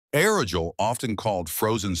Aerogel, often called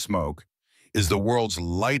frozen smoke, is the world's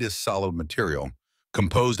lightest solid material,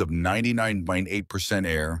 composed of 99.8%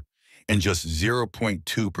 air and just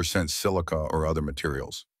 0.2% silica or other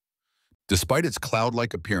materials. Despite its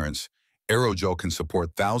cloud-like appearance, aerogel can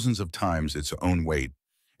support thousands of times its own weight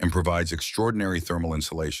and provides extraordinary thermal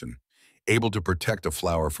insulation, able to protect a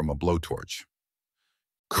flower from a blowtorch.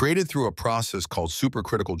 Created through a process called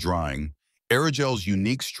supercritical drying, aerogel's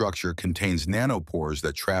unique structure contains nanopores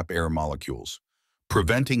that trap air molecules,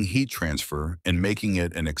 preventing heat transfer and making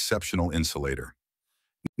it an exceptional insulator.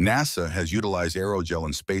 NASA has utilized aerogel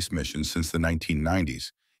in space missions since the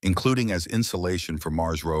 1990s, including as insulation for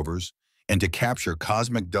Mars rovers and to capture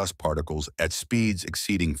cosmic dust particles at speeds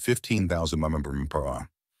exceeding 15,000 mph per hour.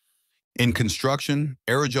 In construction,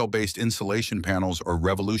 aerogel-based insulation panels are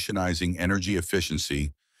revolutionizing energy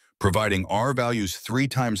efficiency, providing R values 3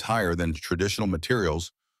 times higher than traditional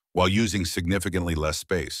materials while using significantly less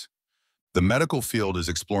space. The medical field is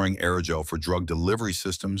exploring aerogel for drug delivery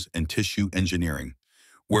systems and tissue engineering,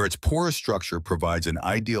 where its porous structure provides an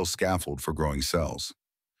ideal scaffold for growing cells.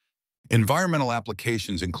 Environmental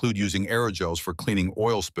applications include using aerogels for cleaning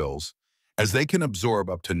oil spills, as they can absorb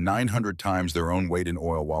up to 900 times their own weight in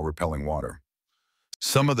oil while repelling water.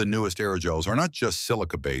 Some of the newest aerogels are not just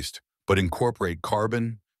silica-based, but incorporate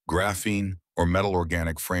carbon, graphene, or metal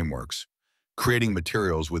organic frameworks, creating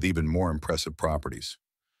materials with even more impressive properties.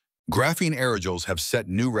 Graphene aerogels have set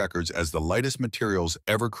new records as the lightest materials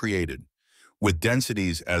ever created, with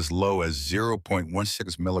densities as low as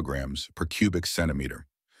 0.16 milligrams per cubic centimeter,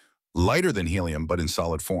 lighter than helium but in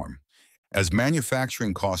solid form. As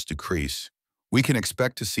manufacturing costs decrease, we can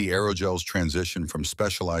expect to see aerogels transition from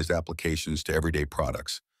specialized applications to everyday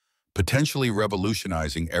products, potentially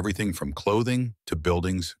revolutionizing everything from clothing to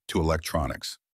buildings to electronics.